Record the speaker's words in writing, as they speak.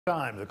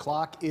Time. The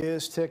clock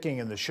is ticking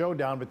in the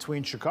showdown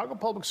between Chicago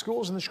Public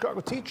Schools and the Chicago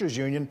Teachers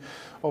Union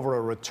over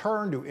a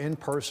return to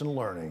in-person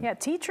learning. Yeah,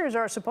 teachers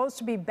are supposed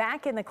to be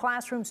back in the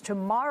classrooms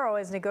tomorrow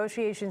as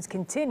negotiations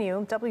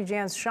continue.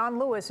 WGN's Sean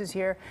Lewis is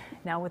here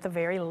now with the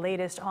very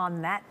latest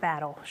on that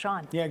battle.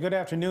 Sean. Yeah, good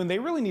afternoon. They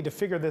really need to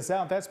figure this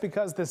out. That's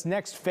because this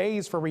next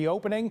phase for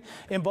reopening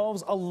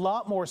involves a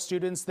lot more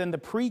students than the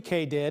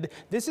pre-K did.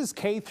 This is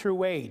K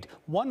through 8.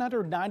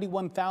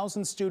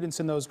 191,000 students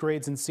in those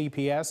grades in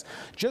CPS.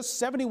 Just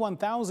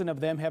 71,000 of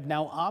them have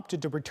now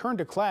opted to return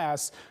to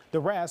class. The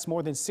rest,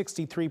 more than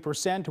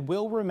 63%,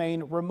 will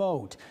remain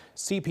remote.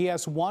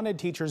 CPS wanted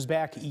teachers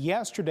back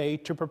yesterday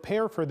to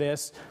prepare for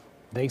this.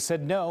 They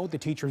said no. The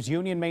teachers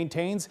union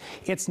maintains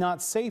it's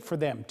not safe for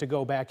them to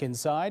go back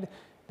inside.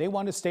 They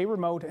want to stay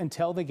remote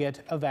until they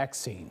get a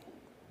vaccine.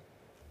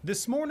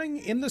 This morning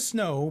in the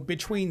snow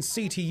between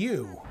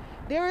CTU.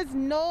 There is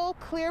no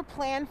clear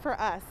plan for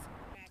us.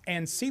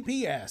 And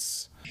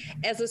CPS.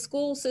 As a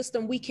school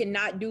system, we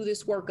cannot do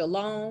this work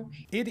alone.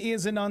 It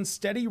is an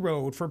unsteady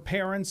road for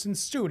parents and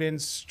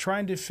students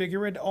trying to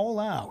figure it all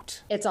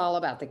out. It's all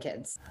about the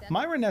kids.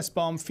 Myra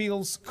Nussbaum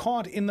feels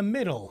caught in the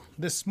middle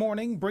this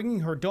morning,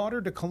 bringing her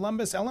daughter to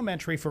Columbus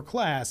Elementary for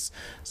class,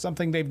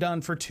 something they've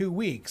done for 2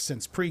 weeks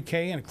since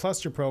pre-K and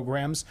cluster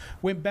programs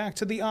went back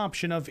to the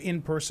option of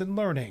in-person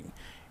learning.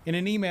 In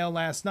an email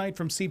last night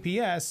from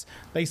CPS,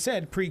 they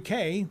said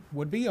pre-K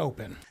would be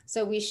open.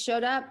 So we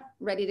showed up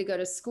ready to go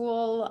to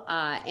school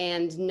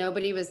and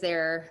nobody was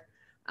there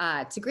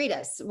to greet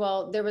us.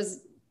 Well,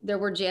 the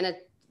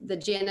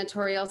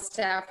janitorial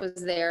staff was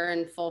there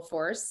in full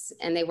force,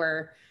 and they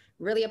were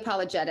really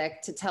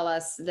apologetic to tell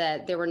us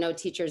that there were no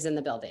teachers in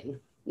the building.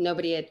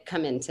 Nobody had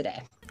come in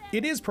today.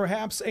 It is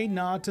perhaps a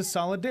nod to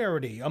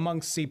solidarity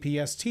amongst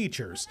CPS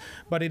teachers,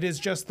 but it is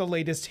just the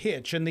latest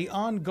hitch in the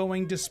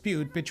ongoing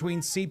dispute between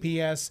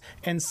CPS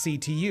and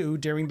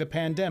CTU during the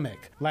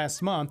pandemic.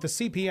 Last month, the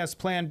CPS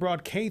plan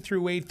brought K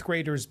through 8th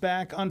graders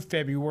back on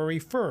February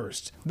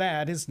 1st.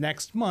 That is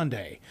next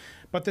Monday.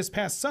 But this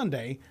past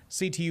Sunday,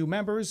 CTU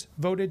members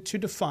voted to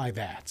defy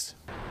that.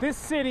 This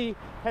city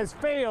has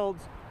failed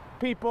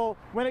people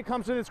when it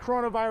comes to this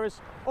coronavirus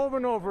over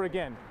and over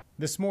again.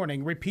 This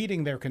morning,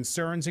 repeating their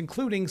concerns,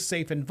 including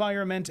safe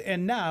environment,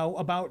 and now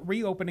about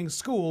reopening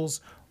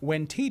schools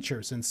when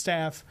teachers and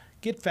staff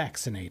get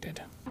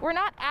vaccinated. We're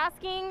not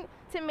asking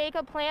to make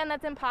a plan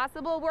that's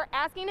impossible. We're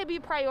asking to be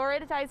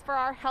prioritized for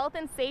our health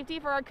and safety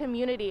for our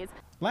communities.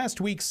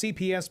 Last week,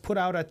 CPS put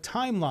out a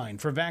timeline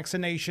for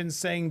vaccinations,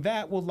 saying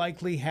that will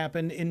likely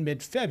happen in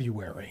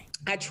mid-February.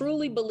 I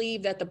truly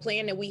believe that the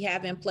plan that we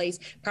have in place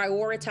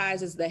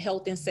prioritizes the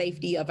health and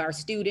safety of our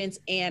students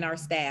and our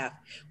staff.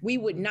 We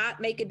would not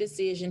make a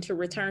decision to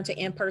return to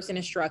in-person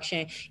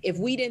instruction if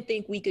we didn't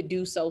think we could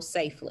do so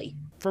safely.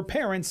 For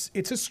parents,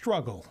 it's a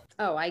struggle.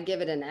 Oh, I give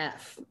it an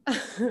F.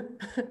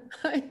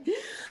 I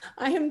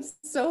am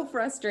so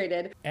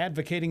frustrated.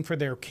 Advocating for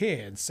their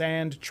kids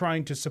and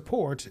trying to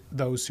support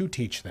those who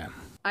teach them.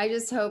 I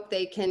just hope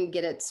they can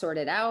get it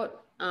sorted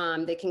out.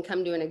 They can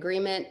come to an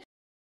agreement.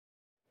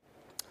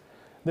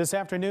 This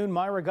afternoon,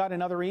 Myra got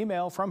another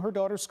email from her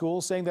daughter's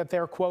school saying that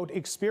they're, quote,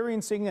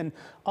 experiencing an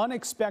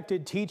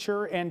unexpected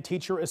teacher and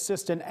teacher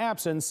assistant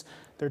absence.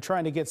 They're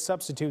trying to get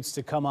substitutes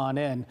to come on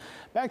in.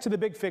 Back to the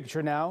big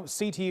picture now.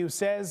 CTU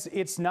says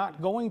it's not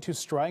going to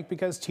strike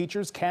because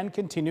teachers can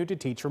continue to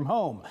teach from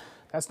home.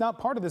 That's not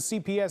part of the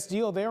CPS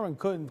deal there and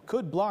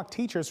could block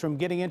teachers from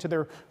getting into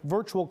their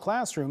virtual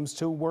classrooms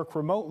to work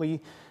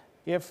remotely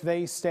if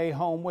they stay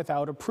home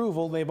without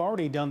approval. They've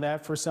already done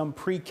that for some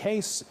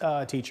pre-K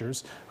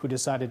teachers who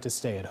decided to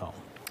stay at home.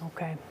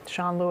 Okay.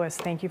 Sean Lewis,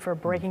 thank you for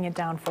breaking it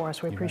down for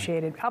us. We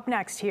appreciate it. Up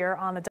next here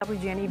on the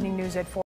WGN Evening News at 4.